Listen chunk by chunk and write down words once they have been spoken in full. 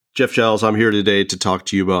Jeff Giles, I'm here today to talk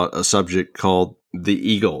to you about a subject called the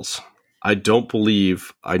Eagles. I don't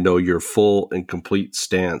believe I know your full and complete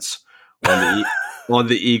stance on on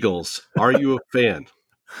the Eagles. Are you a fan?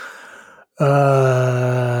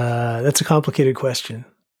 That's a complicated question.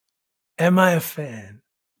 Am I a fan?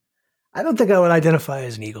 I don't think I would identify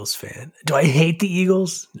as an Eagles fan. Do I hate the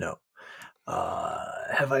Eagles? No.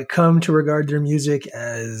 Have I come to regard their music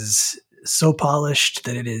as so polished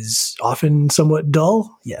that it is often somewhat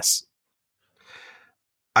dull? Yes.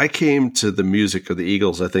 I came to the music of the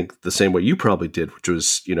Eagles, I think, the same way you probably did, which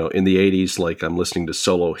was, in the 80s, like I'm listening to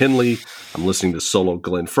solo Henley, I'm listening to solo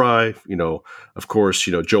Glenn Frey, of course,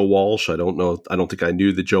 Joe Walsh. I don't think I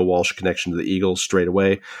knew the Joe Walsh connection to the Eagles straight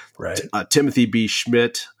away. Right. Timothy B.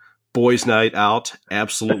 Schmidt, Boys Night Out,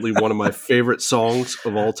 absolutely one of my favorite songs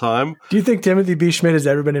of all time. Do you think Timothy B. Schmidt has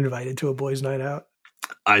ever been invited to a Boys Night Out?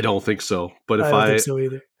 I don't think so. But I don't think so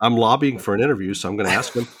either. I'm lobbying for an interview, so I'm going to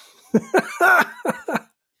ask him.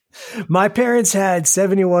 My parents had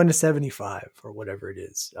 71 to 75 or whatever it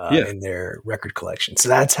is in their record collection. So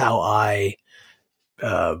that's how I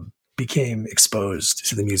became exposed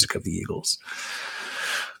to the music of the Eagles.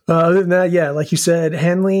 Other than that, yeah, like you said,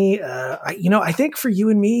 Henley, I think for you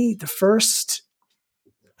and me, the first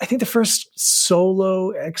solo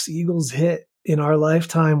ex-Eagles hit in our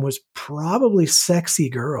lifetime was probably Sexy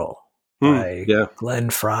Girl by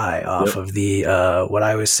Glenn Frey off of the, what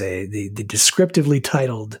I always say, the descriptively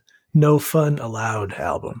titled No Fun Allowed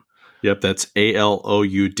album. Yep, that's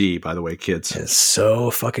ALOUD, by the way, kids. It's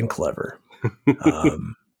so fucking clever.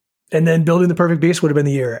 And then Building the Perfect Beast would have been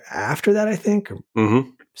the year after that, I think.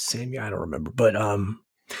 Same year, I don't remember. But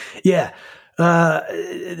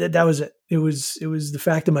that was it. It was the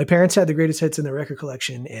fact that my parents had the greatest hits in their record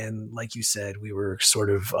collection, and like you said, we were sort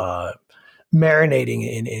of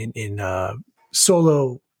marinating in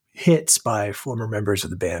solo hits by former members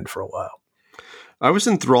of the band for a while. I was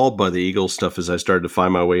enthralled by the Eagles stuff as I started to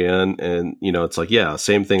find my way in. And, it's like,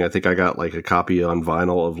 same thing. I think I got like a copy on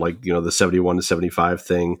vinyl of like, the 71 to 75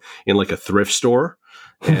 thing in like a thrift store.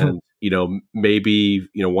 And, maybe,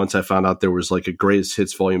 once I found out there was like a greatest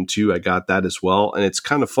hits volume 2, I got that as well. And it's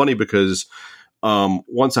kind of funny because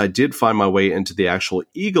once I did find my way into the actual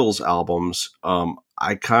Eagles albums,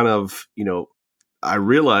 I kind of, I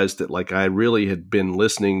realized that like I really had been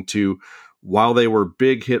listening to, while they were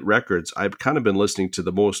big hit records, I've kind of been listening to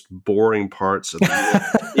the most boring parts of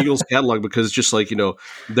the Eagles catalog because it's just like,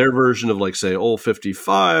 their version of like, say, Old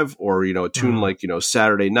 55 or, a tune like,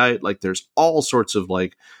 Saturday Night. Like there's all sorts of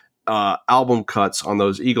like album cuts on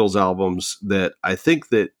those Eagles albums that I think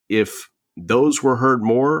that if those were heard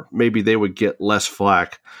more, maybe they would get less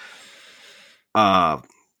flack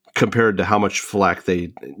compared to how much flack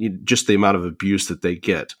just the amount of abuse that they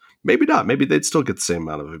get. Maybe not. Maybe they'd still get the same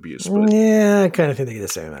amount of abuse. But. Yeah, I kind of think they get the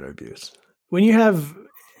same amount of abuse. When you have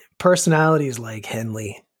personalities like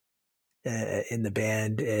Henley in the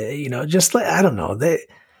band, just like, I don't know,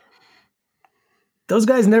 those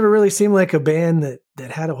guys never really seemed like a band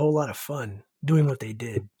that had a whole lot of fun doing what they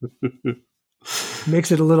did.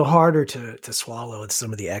 Makes it a little harder to swallow with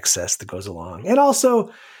some of the excess that goes along. And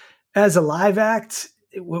also, as a live act,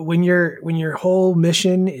 when your whole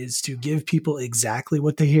mission is to give people exactly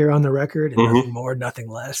what they hear on the record and nothing more, nothing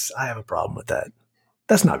less, I have a problem with that.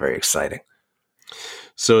 That's not very exciting.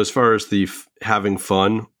 So as far as the having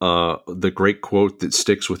fun, the great quote that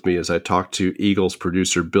sticks with me as I talked to Eagles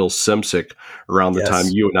producer Bill Simsick around the time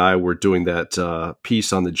you and I were doing that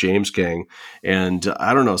piece on the James Gang. And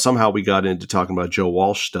I don't know, somehow we got into talking about Joe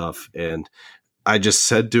Walsh stuff. And I just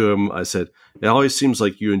said to him, I said, it always seems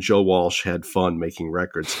like you and Joe Walsh had fun making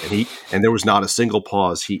records. And there was not a single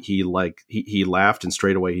pause. He laughed, and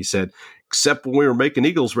straight away he said, except when we were making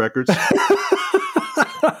Eagles records.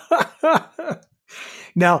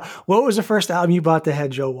 Now, what was the first album you bought that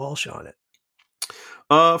had Joe Walsh on it?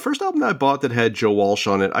 First album that I bought that had Joe Walsh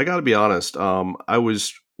on it, I got to be honest. I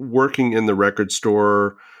was working in the record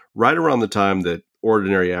store right around the time that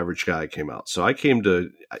Ordinary Average Guy came out. So I came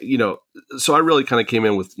to, so I really kind of came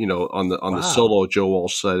in with, on the solo Joe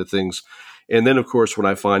Walsh side of things. And then of course, when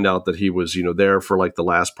I find out that he was, there for like the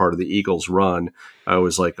last part of the Eagles run, I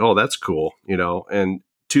was like, oh, that's cool. And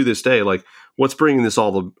to this day, like what's bringing this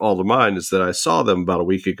all to mind is that I saw them about a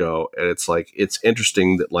week ago. And it's like, it's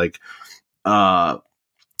interesting that like,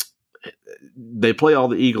 they play all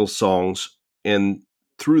the Eagles songs, and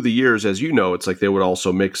through the years, as you know, it's like they would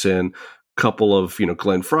also mix in couple of,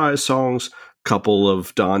 Glenn Frey's songs, couple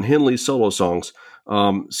of Don Henley solo songs.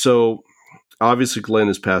 So obviously Glenn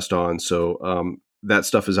has passed on. So that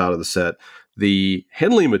stuff is out of the set. The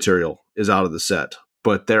Henley material is out of the set,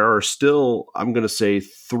 but there are still, I'm going to say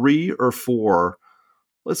 3 or 4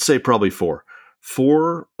 let's say probably four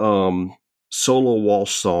solo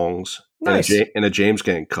Walsh songs Nice. and a James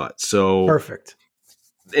Gang cut. So, Perfect.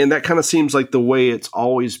 and that kind of seems like the way it's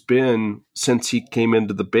always been since he came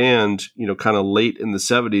into the band, kind of late in the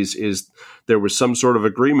 70s, is there was some sort of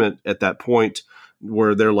agreement at that point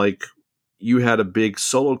where they're like, you had a big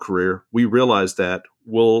solo career. We realize that.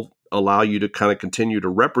 We'll allow you to kind of continue to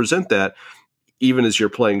represent that even as you're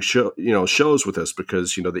playing shows with us,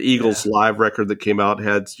 because, the Eagles live record that came out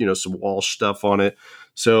had, some Walsh stuff on it.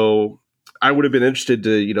 So I would have been interested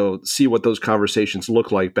to, see what those conversations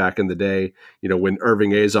looked like back in the day, when Irving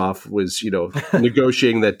Azoff was,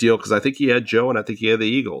 negotiating that deal. Cause I think he had Joe and I think he had the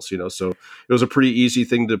Eagles, so it was a pretty easy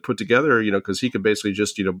thing to put together, cause he could basically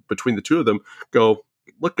just, between the two of them go,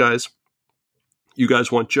 look, guys, you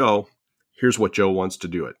guys want Joe. Here's what Joe wants to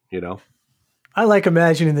do it. I like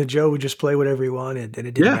imagining that Joe would just play whatever he wanted, and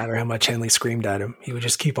it didn't matter how much Henley screamed at him. He would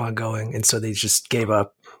just keep on going. And so they just gave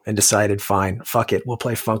up and decided, fine, fuck it. We'll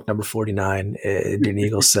play Funk number 49 in an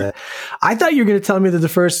Eagles set. I thought you were going to tell me that the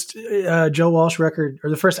first Joe Walsh record, or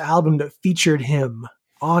the first album that featured him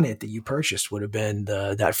on it that you purchased, would have been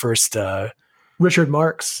that first Richard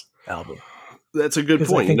Marx album. That's a good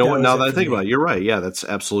point. You know what? Now that I think about it, you're right. Yeah, that's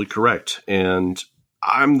absolutely correct. And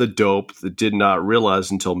I'm the dope that did not realize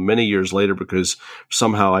until many years later, because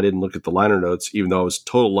somehow I didn't look at the liner notes, even though I was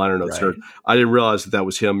total liner notes nerd. I didn't realize that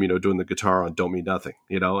was him, doing the guitar on Don't Mean Nothing,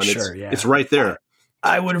 and it's right there.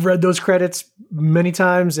 I would have read those credits many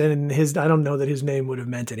times, and I don't know that his name would have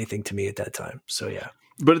meant anything to me at that time. So, yeah.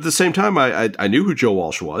 But at the same time, I knew who Joe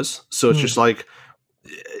Walsh was. So it's just like,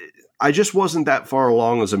 I just wasn't that far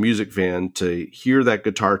along as a music fan to hear that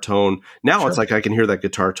guitar tone. Now it's like I can hear that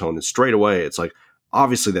guitar tone, and straight away it's like,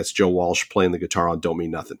 obviously that's Joe Walsh playing the guitar on Don't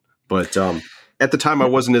Mean Nothing. But at the time I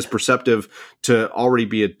wasn't as perceptive to already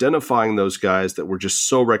be identifying those guys that were just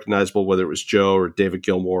so recognizable, whether it was Joe or David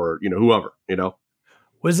Gilmour or, whoever,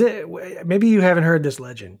 Was it, maybe you haven't heard this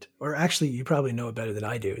legend, or actually you probably know it better than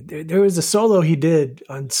I do. There was a solo he did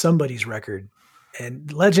on somebody's record,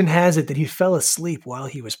 and legend has it that he fell asleep while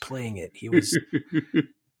he was playing it. He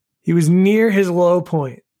was near his low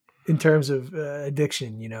point in terms of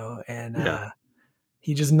addiction, and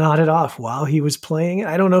he just nodded off while he was playing it.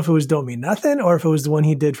 I don't know if it was Don't Mean Nothing or if it was the one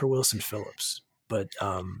he did for Wilson Phillips, but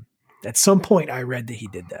at some point I read that he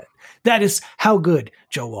did that. That is how good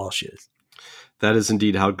Joe Walsh is. That is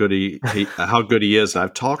indeed how good how good he is. And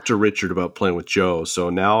I've talked to Richard about playing with Joe, so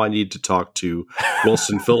now I need to talk to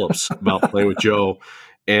Wilson Phillips about playing with Joe.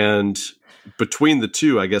 And between the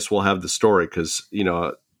two, I guess we'll have the story, because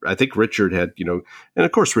I think Richard had and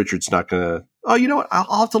of course Richard's not going to. Oh, you know what?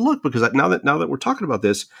 I'll have to look, because now that we're talking about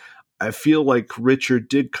this, I feel like Richard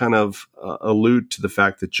did kind of allude to the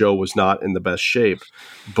fact that Joe was not in the best shape,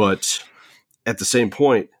 but at the same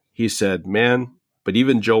point, he said, "Man." But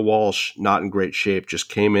even Joe Walsh, not in great shape, just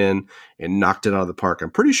came in and knocked it out of the park.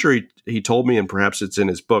 I'm pretty sure he told me, and perhaps it's in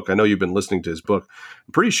his book. I know you've been listening to his book.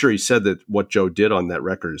 I'm pretty sure he said that what Joe did on that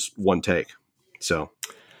record is one take. So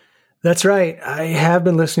that's right. I have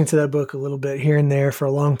been listening to that book a little bit here and there for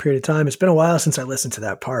a long period of time. It's been a while since I listened to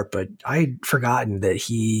that part, but I'd forgotten that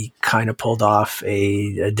he kind of pulled off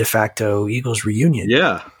a de facto Eagles reunion.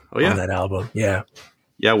 Yeah. Oh, yeah. On that album. Yeah.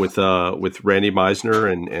 Yeah. With Randy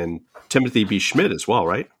Meisner and Timothy B. Schmidt as well,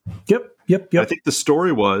 right? Yep. I think the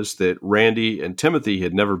story was that Randy and Timothy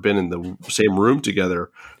had never been in the same room together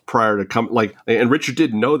prior to and Richard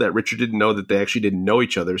didn't know that. Richard didn't know that they actually didn't know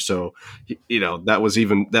each other. So,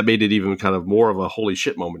 that made it even kind of more of a holy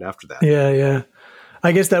shit moment after that. Yeah.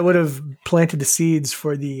 I guess that would have planted the seeds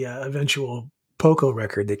for the eventual Poco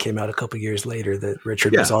record that came out a couple years later that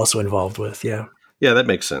Richard was also involved with. Yeah. Yeah, that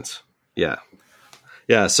makes sense. Yeah.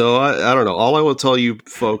 Yeah, so I don't know. All I will tell you,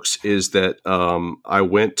 folks, is that I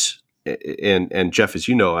went and Jeff, as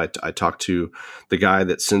you know, I talked to the guy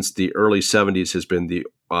that since the early 70s has been the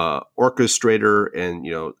orchestrator and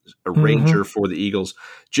arranger for the Eagles,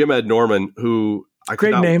 Jim Ed Norman, who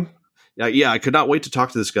great name. Yeah, I could not wait to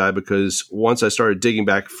talk to this guy, because once I started digging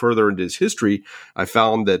back further into his history, I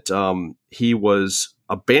found that he was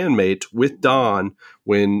a bandmate with Don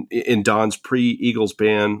when in Don's pre-Eagles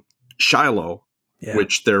band Shiloh. Yeah.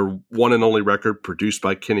 Which their one and only record produced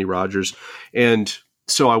by Kenny Rogers. And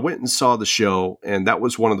so I went and saw the show, and that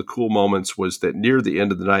was one of the cool moments, was that near the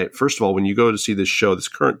end of the night, first of all, when you go to see this show, this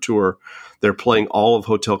current tour, they're playing all of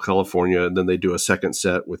Hotel California, and then they do a second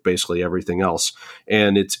set with basically everything else.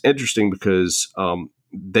 And it's interesting because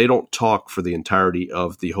they don't talk for the entirety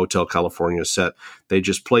of the Hotel California set. They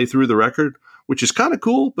just play through the record, which is kind of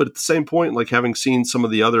cool. But at the same point, like having seen some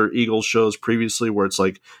of the other Eagles shows previously where it's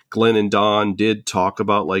like Glenn and Don did talk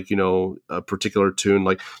about like, a particular tune,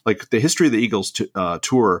 like the history of the Eagles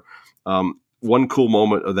tour. One cool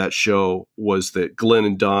moment of that show was that Glenn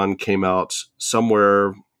and Don came out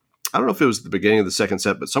somewhere. I don't know if it was at the beginning of the second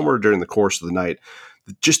set, but somewhere during the course of the night,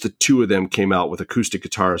 just the two of them came out with acoustic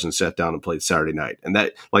guitars and sat down and played Saturday Night. And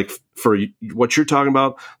that, like, for what you're talking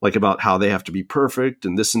about, like about how they have to be perfect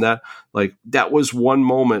and this and that, like that was one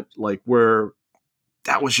moment like where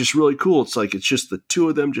that was just really cool. It's like, it's just the two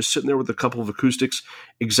of them just sitting there with a couple of acoustics,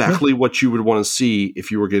 exactly what you would want to see if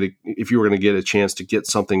you were going to get a chance to get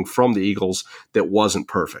something from the Eagles that wasn't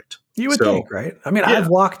perfect. You would think, right? I mean, I've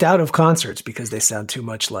walked out of concerts because they sound too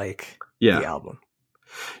much like the album.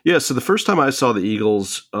 Yeah. So the first time I saw the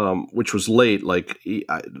Eagles, which was late, like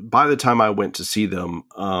by the time I went to see them,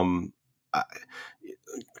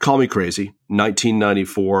 call me crazy,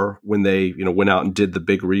 1994, when they, went out and did the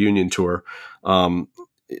big reunion tour,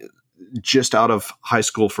 just out of high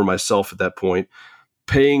school for myself at that point,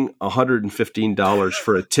 paying $115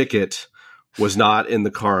 for a ticket was not in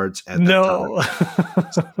the cards at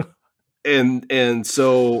that time. And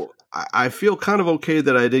so I feel kind of okay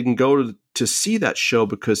that I didn't go to see that show,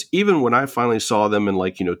 because even when I finally saw them in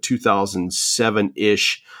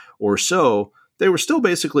 2007-ish or so, they were still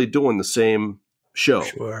basically doing the same show.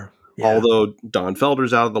 Sure. Yeah. Although Don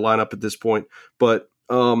Felder's out of the lineup at this point. But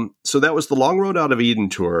so that was the Long Road Out of Eden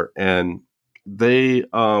tour, and they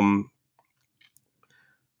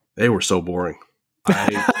were so boring.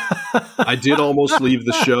 I did almost leave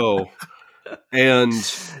the show, and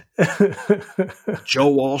Joe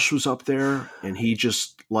Walsh was up there, and he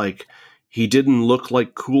just he didn't look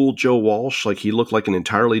like cool Joe Walsh. Like, he looked like an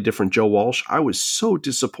entirely different Joe Walsh. I was so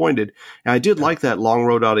disappointed. And I did like that Long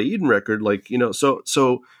Road Out of Eden record.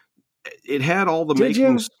 So it had all the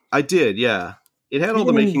makings. I did. Yeah. It had all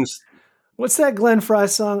the makings. What's that Glenn Frey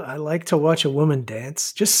song? I like to watch a woman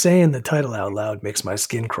dance. Just saying the title out loud makes my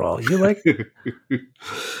skin crawl. You like?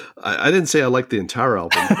 I didn't say I like the entire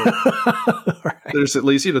album. But right. There's at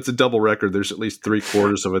least, it's a double record. There's at least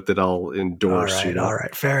 3/4 of it that I'll endorse. All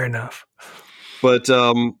right. Fair enough. But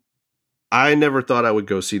I never thought I would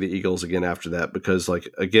go see the Eagles again after that, because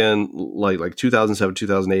again, 2007,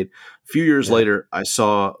 2008, a few years later, I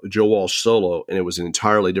saw Joe Walsh solo, and it was an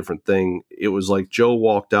entirely different thing. It was like Joe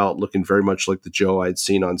walked out looking very much like the Joe I'd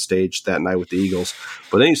seen on stage that night with the Eagles.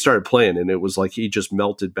 But then he started playing, and it was like he just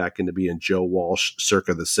melted back into being Joe Walsh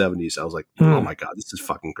circa the 70s. I was like, oh my God, this is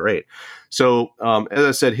fucking great. So as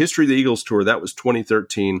I said, History of the Eagles tour, that was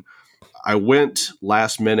 2013. I went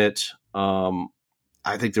last minute.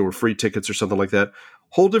 I think there were free tickets or something like that.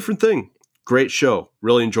 Whole different thing. Great show.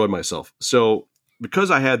 Really enjoyed myself. So because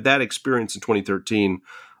I had that experience in 2013,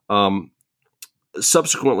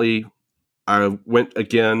 subsequently I went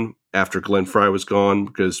again after Glenn Frey was gone,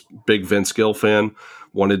 because big Vince Gill fan,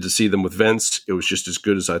 wanted to see them with Vince. It was just as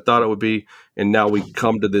good as I thought it would be. And now we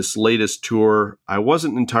come to this latest tour. I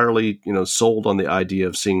wasn't entirely, sold on the idea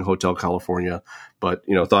of seeing Hotel California, but,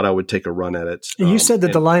 thought I would take a run at it. You said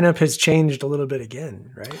that the lineup has changed a little bit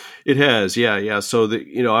again, right? It has. Yeah. So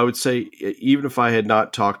I would say, even if I had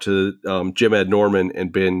not talked to Jim Ed Norman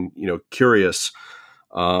and been, curious,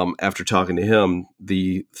 after talking to him,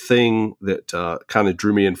 the thing that kind of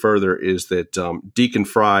drew me in further is that Deacon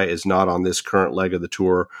Frey is not on this current leg of the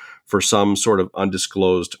tour for some sort of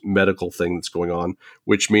undisclosed medical thing that's going on,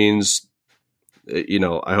 which means,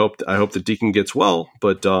 I hope that Deacon gets well.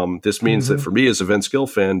 But this means that for me as a Vince Gill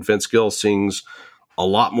fan, Vince Gill sings a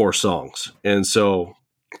lot more songs. And so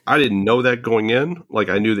I didn't know that going in.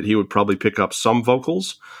 I knew that he would probably pick up some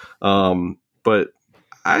vocals, but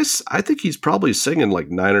I think he's probably singing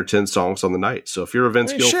 9 or 10 songs on the night. So if you're a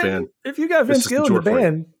Vince Gill fan, if you got Vince Gill in the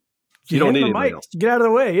band, you don't need anybody else. Get out of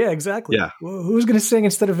the way. Yeah, exactly. Yeah. Well, who's going to sing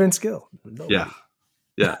instead of Vince Gill? Nobody.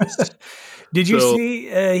 Yeah. Did you see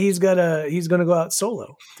he's going to go out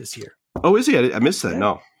solo this year? Oh, is he? I missed that. Yeah.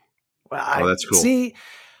 No. Well, that's cool. See,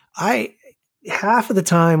 half of the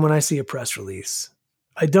time when I see a press release,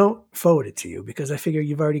 I don't forward it to you because I figure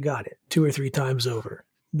you've already got it 2 or 3 times over.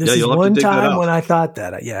 This is one time when I thought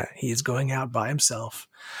that, he is going out by himself.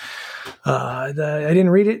 I didn't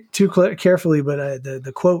read it too carefully, but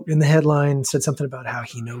the quote in the headline said something about how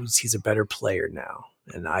he knows he's a better player now.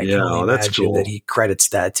 And I can only imagine that he credits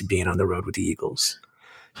that to being on the road with the Eagles.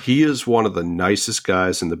 He is one of the nicest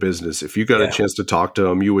guys in the business. If you got a chance to talk to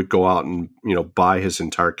him, you would go out and, buy his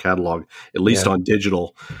entire catalog, at least on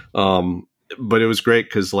digital. But it was great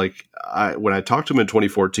because when I talked to him in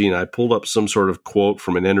 2014, I pulled up some sort of quote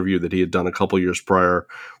from an interview that he had done a couple years prior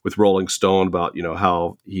with Rolling Stone about,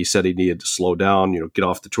 how he said he needed to slow down, get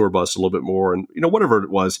off the tour bus a little bit more and, whatever it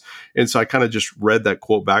was. And so I kind of just read that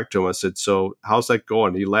quote back to him. I said, so how's that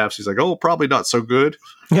going? He laughs. He's like, oh, probably not so good.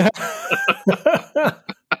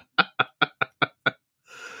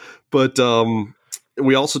 But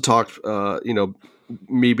we also talked,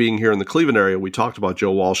 me being here in the Cleveland area, we talked about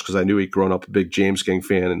Joe Walsh because I knew he'd grown up a big James Gang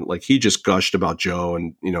fan, and like he just gushed about Joe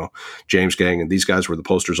and James Gang, and these guys were the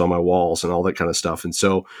posters on my walls and all that kind of stuff. And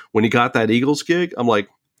so when he got that Eagles gig, I'm like,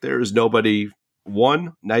 there is nobody.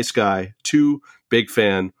 One, nice guy. Two, big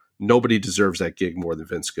fan. Nobody deserves that gig more than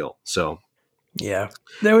Vince Gill. So yeah,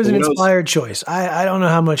 there was an inspired choice. I don't know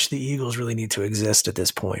how much the Eagles really need to exist at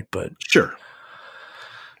this point, but sure,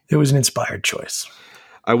 it was an inspired choice.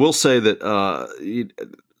 I will say that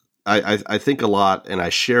I think a lot, and I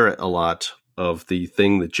share it a lot, of the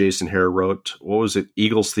thing that Jason Hare wrote. What was it?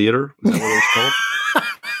 Eagles Theater? Is that what it was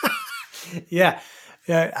called? Yeah.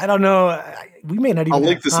 I don't know. We may not even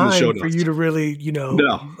have time for you to really,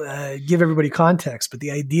 give everybody context. But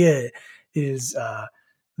the idea is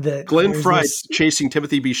that Glenn Fry chasing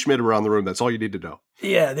Timothy B. Schmidt around the room. That's all you need to know.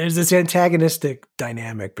 Yeah, there's this antagonistic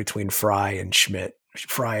dynamic between Fry and Schmidt.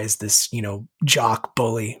 Fry is this, jock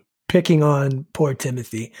bully picking on poor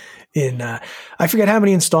Timothy in, I forget how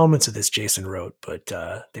many installments of this Jason wrote, but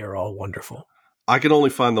they were all wonderful. I can only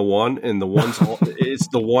find the one, and the one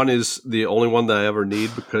is the only one that I ever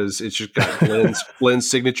need because it's just got Glenn's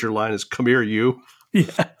signature line is "Come here, you."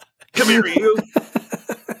 Yeah, come here, you.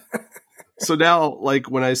 So now, like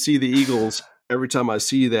when I see the Eagles, every time I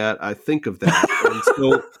see that, I think of that. And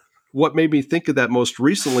so what made me think of that most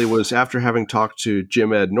recently was after having talked to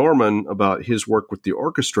Jim Ed Norman about his work with the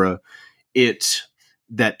orchestra,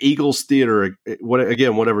 that Eagles Theater,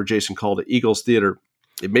 whatever Jason called it, Eagles Theater,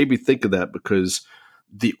 it made me think of that because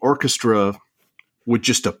the orchestra would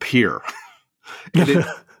just appear. And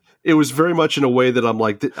it was very much in a way that I'm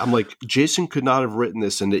like, Jason could not have written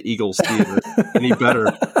this in the Eagles Theater any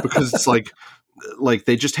better because it's like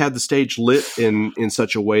they just had the stage lit in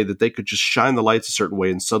such a way that they could just shine the lights a certain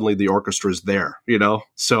way and suddenly the orchestra is there,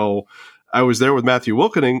 So I was there with Matthew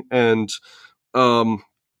Wilkening and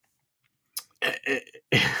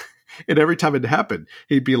every time it happened,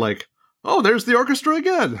 he'd be like, oh, there's the orchestra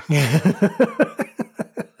again.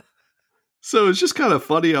 So it's just kind of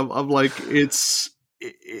funny. I'm like, it's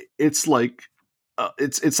like,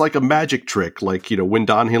 it's like a magic trick. Like, when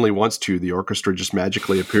Don Henley wants to, the orchestra just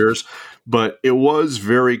magically appears. But it was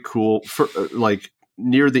very cool. For like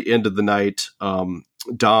near the end of the night,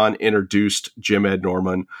 Don introduced Jim Ed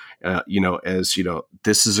Norman, as,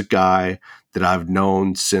 this is a guy that I've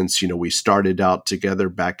known since, we started out together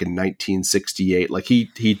back in 1968. Like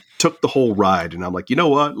he took the whole ride, and I'm like, you know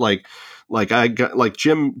what? Like I got like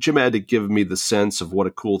Jim had given me the sense of what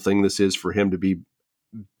a cool thing this is for him to be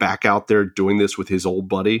back out there doing this with his old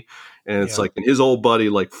buddy. And it's like, and his old buddy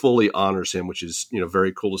like fully honors him, which is,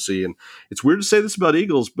 very cool to see. And it's weird to say this about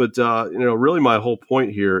Eagles, but really my whole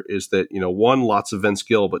point here is that, one, lots of Vince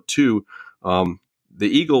Gill, but two, the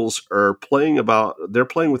Eagles are playing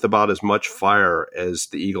with about as much fire as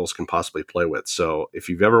the Eagles can possibly play with. So if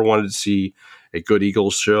you've ever wanted to see a good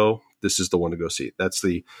Eagles show, this is the one to go see.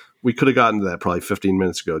 We could have gotten to that probably 15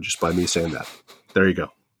 minutes ago just by me saying that. There you go.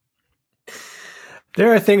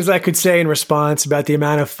 There are things I could say in response about the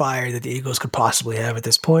amount of fire that the Eagles could possibly have at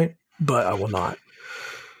this point, but I will not.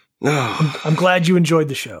 I'm glad you enjoyed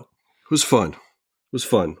the show. It was fun.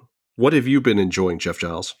 What have you been enjoying, Jeff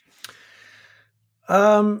Giles?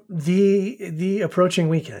 The approaching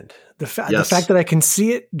weekend, the fact that I can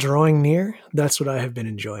see it drawing near, that's what I have been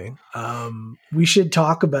enjoying. We should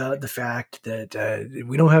talk about the fact that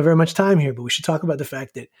we don't have very much time here, but we should talk about the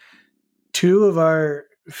fact that two of our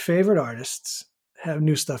favorite artists have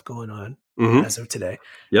new stuff going on as of today.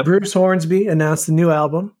 Yep. Bruce Hornsby announced a new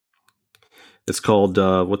album. It's called,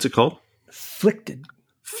 what's it called? Flicted.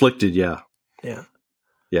 Yeah. Yeah.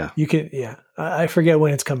 Yeah. You can, yeah. I forget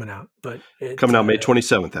when it's coming out, but it's coming out May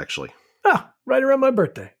 27th, actually. Right around my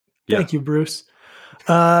birthday. Thank you, Bruce.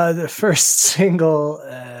 The first single,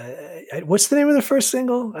 what's the name of the first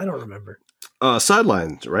single? I don't remember.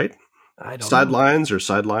 Sidelines, right? I don't Sidelines or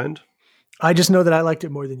Sidelined? I just know that I liked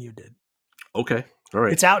it more than you did. Okay. All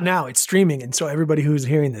right. It's out now. It's streaming. And so everybody who's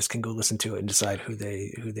hearing this can go listen to it and decide who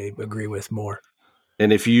they agree with more.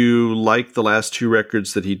 And if you like the last two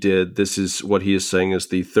records that he did, this is what he is saying is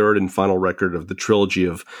the third and final record of the trilogy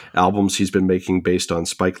of albums he's been making based on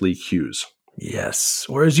Spike Lee cues. Yes.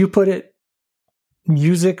 Or as you put it,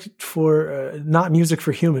 music for, not music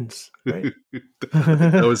for humans. Right?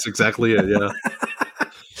 That was exactly it. Yeah.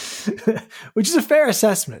 which is a fair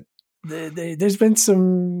assessment. There's been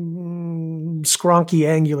some skronky,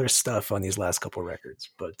 angular stuff on these last couple records,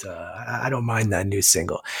 but I don't mind that new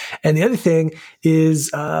single. And the other thing is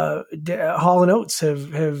Hall & Oates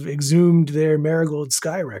have exhumed their Marigold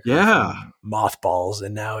Sky record from mothballs,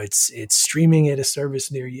 and now it's streaming at a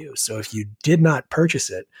service near you. So if you did not purchase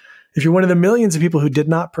it, if you're one of the millions of people who did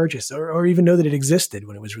not purchase or even know that it existed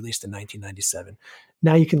when it was released in 1997,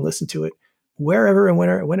 now you can listen to it wherever and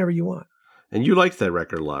whenever you want. And you liked that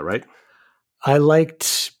record a lot, right? I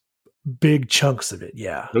liked big chunks of it.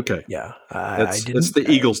 Yeah. Okay. Yeah. That's the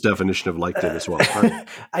Eagles' definition of liked it as well. Right.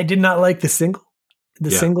 I did not like the single.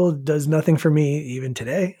 The single does nothing for me even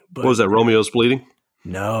today. But, what was that? Romeo's Bleeding?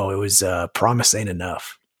 No, it was Promise Ain't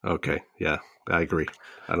Enough. Okay. Yeah, I agree.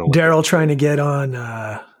 I don't. Daryl trying to get on,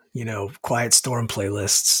 Quiet Storm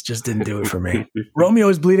playlists just didn't do it for me.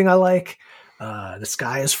 Romeo's Bleeding, I like. The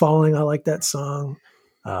Sky is Falling. I like that song.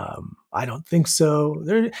 I don't think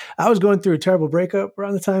so. I was going through a terrible breakup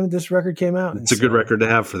around the time that this record came out. It's a good record to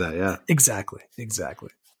have for that. Yeah, exactly.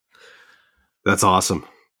 That's awesome.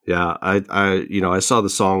 Yeah, I saw the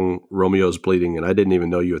song Romeo's Bleeding, and I didn't even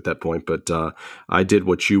know you at that point, but I did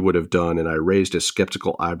what you would have done, and I raised a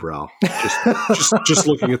skeptical eyebrow just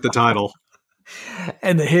looking at the title.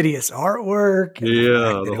 And the hideous artwork. And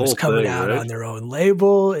the it whole was coming thing, out right? on their own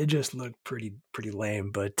label. It just looked pretty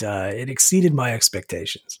lame, but it exceeded my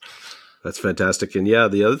expectations. That's fantastic. And yeah,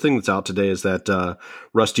 the other thing that's out today is that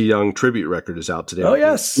Rusty Young tribute record is out today. Oh,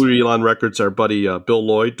 yes. Blue Elon Records, our buddy Bill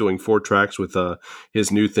Lloyd doing 4 tracks with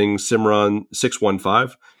his new thing, Cimarron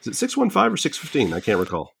 615. Is it 615 or 615? I can't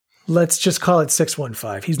recall. Let's just call it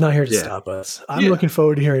 615. He's not here to stop us. I'm looking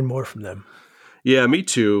forward to hearing more from them. Yeah, me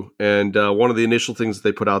too. And one of the initial things that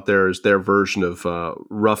they put out there is their version of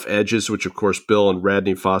Rough Edges, which, of course, Bill and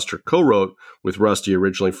Radney Foster co-wrote with Rusty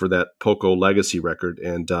originally for that Poco Legacy record.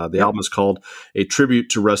 And the album is called A Tribute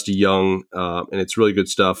to Rusty Young, and it's really good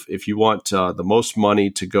stuff. If you want the most money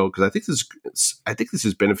to go, because I think this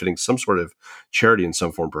is benefiting some sort of charity in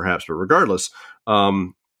some form, perhaps. But regardless,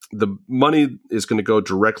 the money is going to go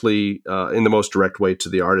directly in the most direct way to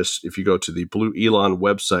the artist. If you go to the Blue Elon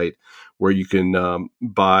website, where you can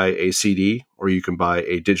buy a CD or you can buy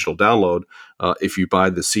a digital download. If you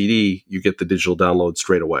buy the CD, you get the digital download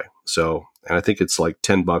straight away. So, and I think it's like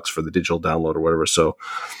 $10 for the digital download or whatever. So,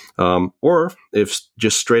 or if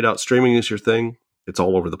just straight out streaming is your thing, it's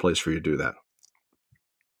all over the place for you to do that.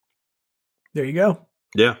 There you go.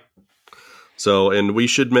 Yeah. So, and we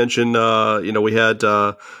should mention, we had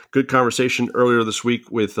good conversation earlier this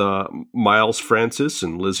week with Miles Francis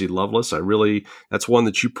and Lizzie Lovelace. That's one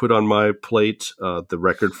that you put on my plate, the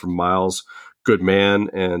record from Miles, good man.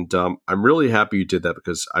 And I'm really happy you did that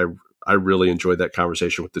because I really enjoyed that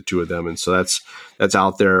conversation with the two of them. And so that's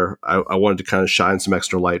out there. I wanted to kind of shine some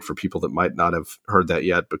extra light for people that might not have heard that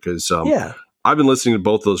yet because I've been listening to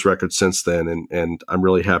both those records since then. And I'm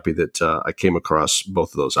really happy that I came across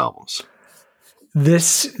both of those albums.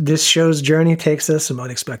 This show's journey takes us some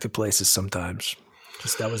unexpected places sometimes.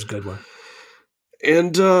 That was a good one.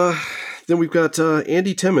 And then we've got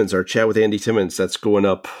Andy Timmons, our chat with Andy Timmons. That's going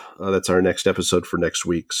up. That's our next episode for next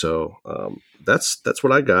week. So that's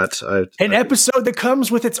what I got. An episode that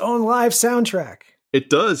comes with its own live soundtrack. It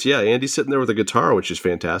does, yeah. Andy's sitting there with a guitar, which is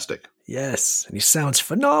fantastic. Yes, and he sounds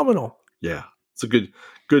phenomenal. Yeah, it's a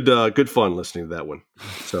good fun listening to that one.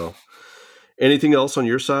 So, anything else on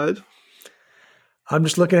your side? I'm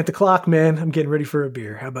just looking at the clock, man. I'm getting ready for a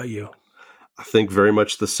beer. How about you? I think very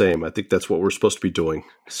much the same. I think that's what we're supposed to be doing.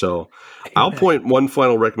 So I'll point one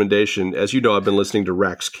final recommendation. As you know, I've been listening to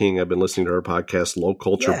Rax King. I've been listening to her podcast, Low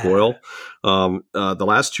Culture Boil. The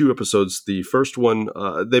last 2 episodes, the first one,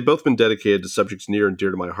 they've both been dedicated to subjects near and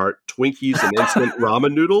dear to my heart, Twinkies and instant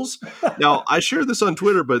ramen noodles. Now, I share this on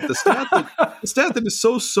Twitter, but the stat that is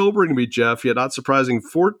so sobering to me, Jeff, yet not surprising,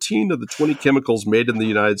 14 of the 20 chemicals made in the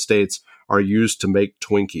United States are used to make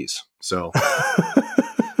Twinkies. So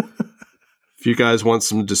if you guys want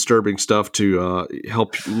some disturbing stuff to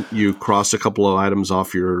help you cross a couple of items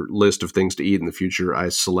off your list of things to eat in the future, I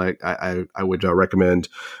would recommend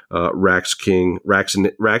Rax King, Rax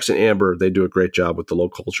and Amber. They do a great job with the Low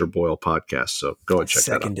Culture Boil podcast. So go and check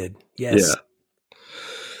that out. Seconded. Yes. Yeah.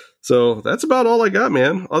 So that's about all I got,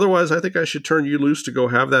 man. Otherwise, I think I should turn you loose to go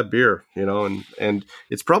have that beer, and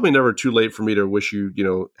it's probably never too late for me to wish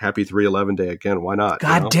you, happy 3/11 day again. Why not?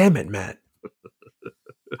 God damn it, Matt.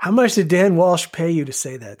 How much did Dan Walsh pay you to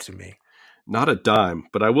say that to me? Not a dime,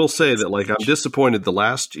 but I will say that I'm disappointed the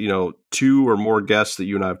last, 2 or more guests that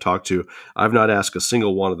you and I have talked to, I've not asked a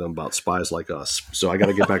single one of them about Spies Like Us. So I got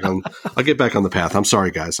to get back on, I'll get back on the path. I'm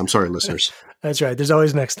sorry, guys. I'm sorry, listeners. That's right. There's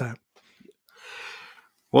always next time.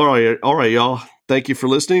 Well, all right, y'all. Thank you for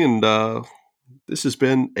listening, and this has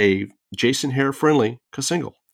been a Jason Hare friendly Cassingle.